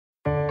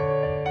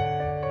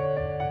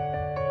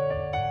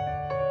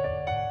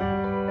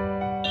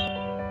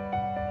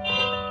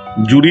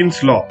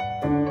Jurin's law.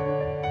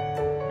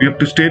 We have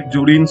to state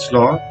Jurin's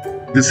law.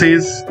 This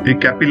is a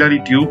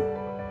capillary tube.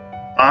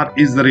 R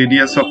is the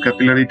radius of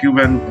capillary tube,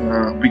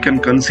 and we can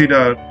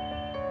consider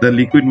the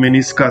liquid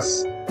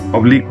meniscus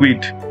of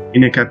liquid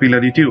in a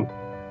capillary tube.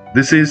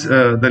 This is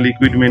the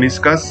liquid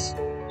meniscus,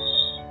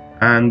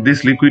 and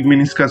this liquid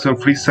meniscus or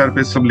free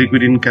surface of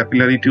liquid in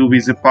capillary tube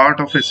is a part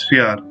of a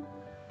sphere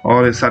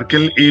or a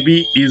circle.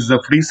 AB is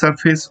the free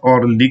surface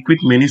or liquid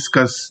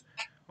meniscus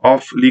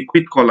of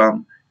liquid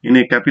column in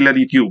a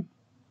capillary tube,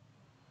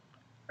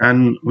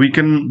 and we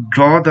can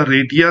draw the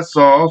radius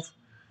of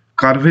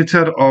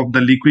curvature of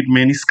the liquid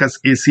meniscus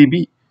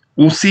ACB.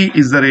 OC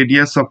is the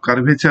radius of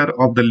curvature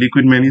of the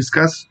liquid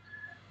meniscus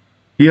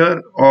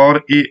here,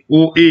 or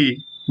OA,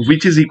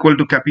 which is equal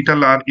to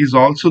capital R, is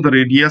also the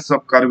radius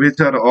of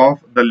curvature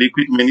of the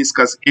liquid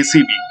meniscus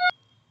ACB.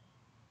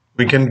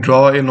 We can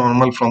draw a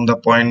normal from the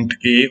point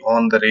A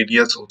on the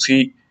radius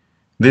OC.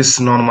 This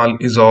normal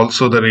is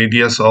also the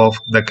radius of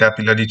the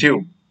capillary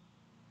tube.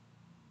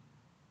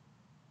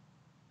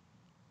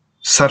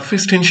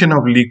 Surface tension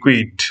of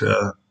liquid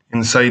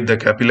inside the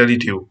capillary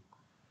tube,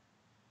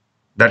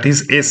 that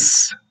is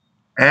S,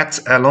 acts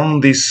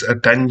along this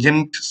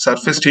tangent.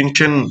 Surface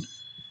tension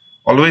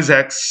always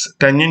acts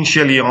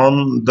tangentially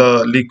on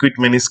the liquid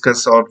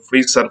meniscus or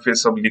free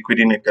surface of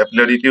liquid in a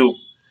capillary tube.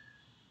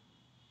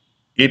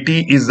 AT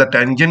is the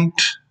tangent.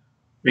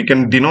 We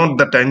can denote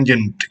the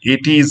tangent.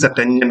 AT is the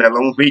tangent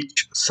along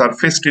which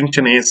surface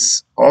tension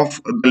S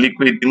of the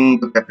liquid in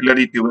the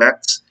capillary tube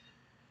acts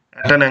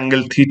at an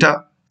angle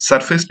theta.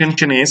 Surface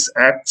tension S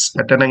acts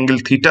at an angle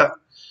theta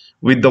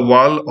with the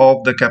wall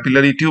of the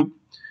capillary tube,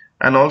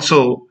 and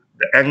also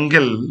the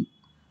angle,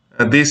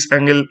 this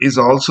angle is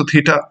also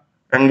theta,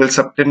 angle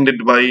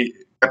subtended by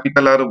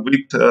capital R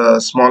with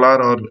small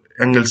r, or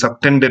angle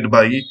subtended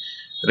by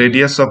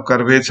radius of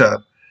curvature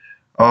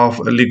of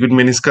liquid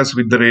meniscus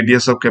with the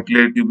radius of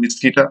capillary tube is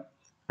theta.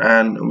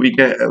 And we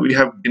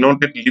have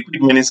denoted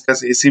liquid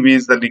meniscus. ACB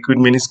is the liquid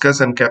meniscus,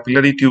 and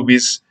capillary tube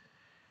is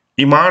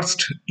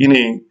immersed in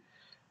a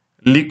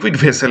liquid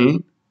vessel,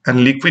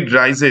 and liquid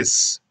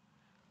rises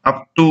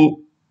up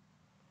to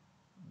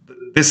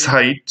this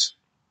height.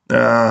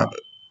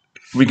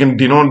 We can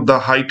denote the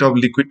height of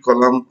liquid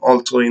column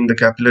also in the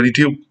capillary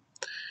tube.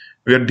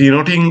 We are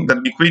denoting the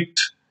liquid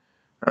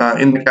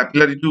in the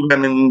capillary tube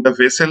and in the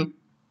vessel.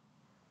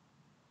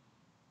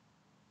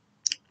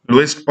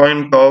 Lowest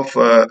point of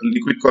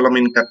liquid column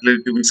in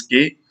capillary tube is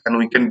K, and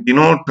we can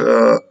denote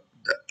the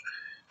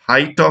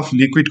height of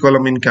liquid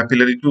column in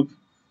capillary tube.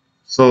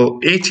 So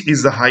H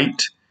is the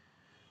height.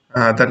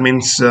 That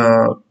means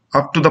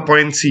up to the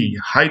point C,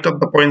 height of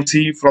the point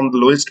C from the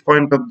lowest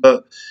point of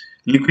the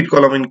liquid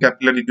column in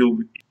capillary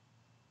tube.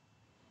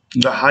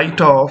 The height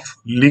of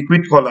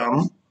liquid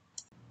column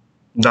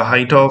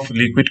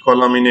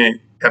in a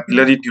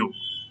capillary tube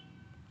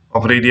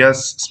of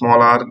radius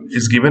small r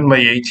is given by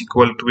H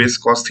equal to S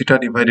cos theta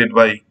divided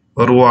by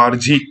rho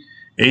rg.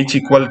 H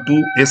equal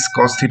to S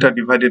cos theta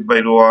divided by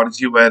rho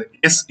rg, where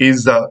S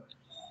is the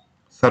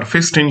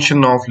surface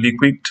tension of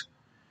liquid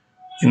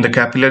in the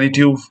capillary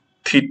tube.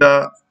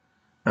 Theta,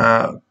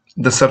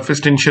 the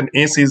surface tension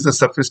S is the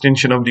surface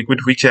tension of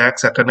liquid which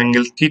acts at an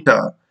angle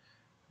theta,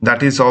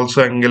 that is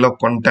also angle of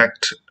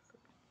contact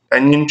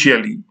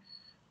tangentially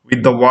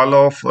with the wall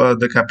of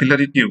the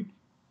capillary tube.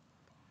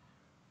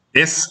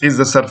 S is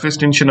the surface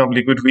tension of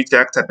liquid which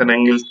acts at an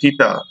angle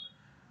theta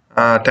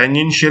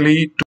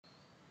tangentially to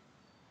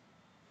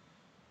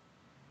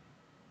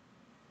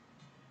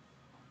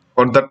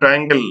for the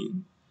triangle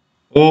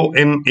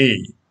ONA.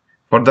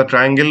 For the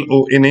triangle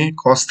ONA,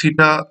 cos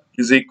theta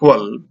is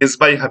equal S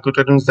by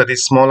hypotenuse, that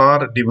is small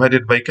r,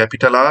 divided by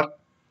capital R,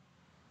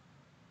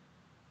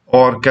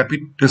 or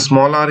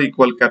small r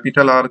equal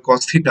capital R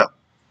cos theta.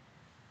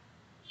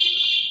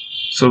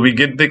 So we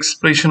get the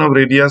expression of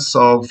radius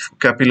of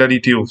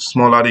capillary tube,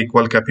 small r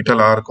equal capital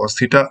R cos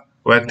theta,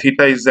 where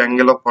theta is the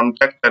angle of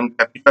contact and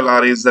capital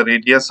R is the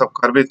radius of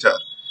curvature.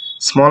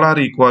 Small r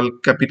equal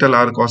capital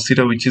R cos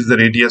theta, which is the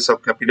radius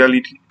of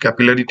capillary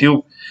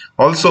tube.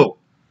 Also,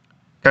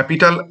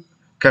 capital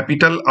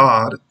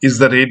R is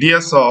the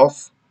radius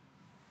of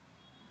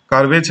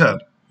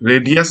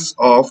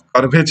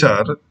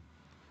curvature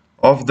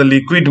of the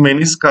liquid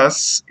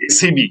meniscus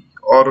ACB,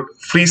 or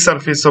free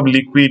surface of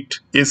liquid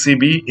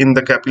ACB in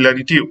the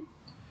capillary tube.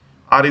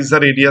 R is the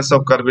radius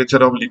of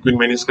curvature of liquid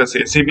meniscus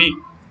ACB.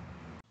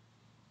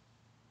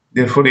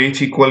 Therefore,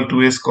 H equal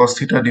to S cos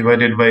theta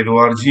divided by rho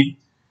rg.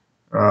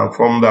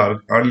 From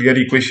the earlier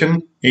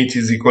equation, H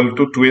is equal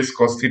to 2S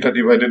cos theta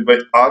divided by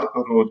R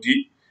rho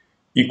g,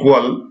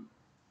 equal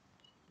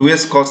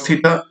 2S cos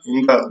theta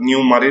in the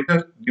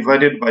numerator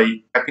divided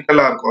by capital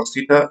R cos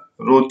theta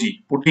rho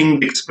g, putting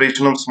the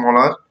expression of small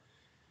r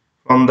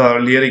from the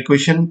earlier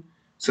equation.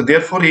 So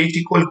therefore H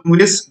equal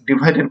 2S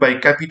divided by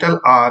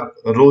capital R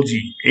rho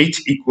g.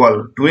 H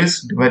equal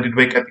 2S divided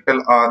by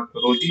capital R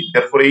rho g.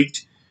 Therefore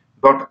H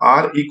dot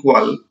R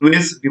equal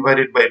 2S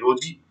divided by rho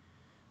g.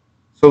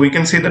 So we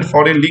can say that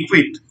for a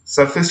liquid,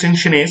 surface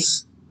tension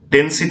is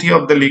density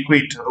of the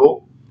liquid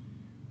rho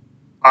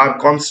are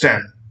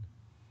constant.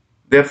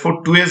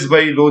 Therefore, 2s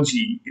by rho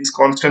g is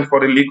constant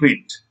for a liquid.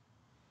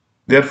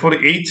 Therefore,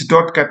 H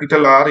dot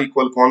capital R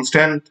equal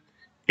constant.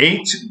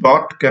 H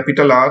dot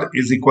capital R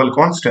is equal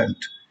constant.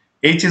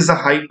 H is the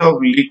height of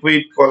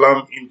liquid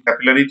column in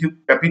capillary tube.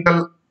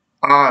 Capital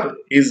R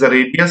is the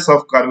radius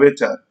of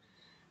curvature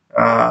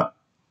uh,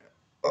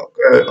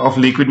 of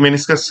liquid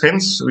meniscus.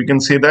 Hence, we can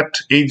say that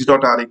H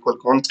dot R equal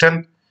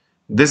constant.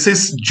 This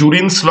is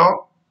Jurin's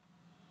law.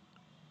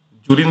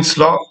 Jurin's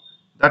law.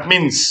 That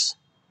means,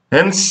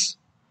 hence,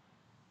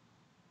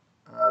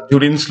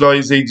 Jurin's law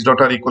is H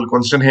dot R equal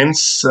constant.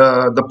 Hence,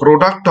 the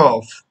product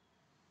of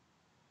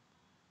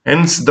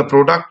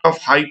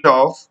height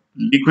of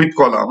liquid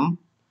column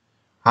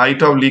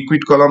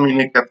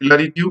in a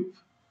capillary tube,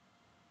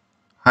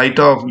 height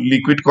of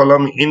liquid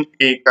column in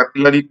a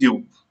capillary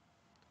tube,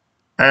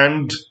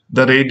 and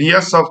the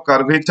radius of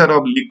curvature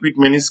of liquid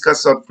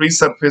meniscus or free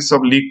surface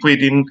of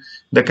liquid in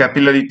the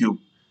capillary tube.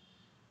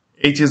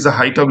 H is the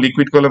height of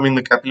liquid column in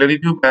the capillary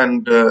tube,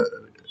 and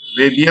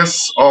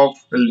radius of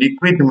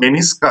liquid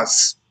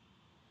meniscus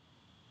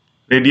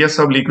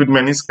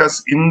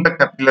in the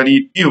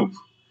capillary tube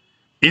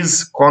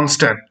is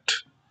constant.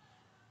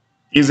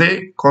 Is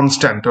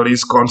constant.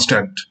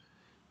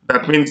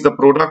 That means the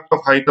product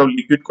of height of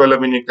liquid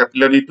column in a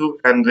capillary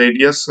tube and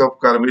radius of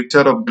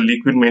curvature of the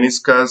liquid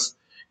meniscus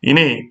in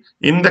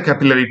the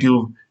capillary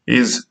tube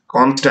is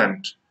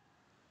constant.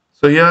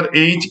 So here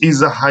H is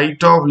the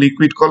height of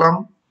liquid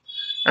column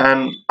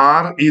and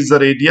R is the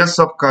radius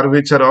of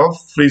curvature of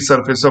free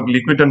surface of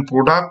liquid, and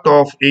product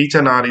of H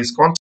and R is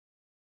constant.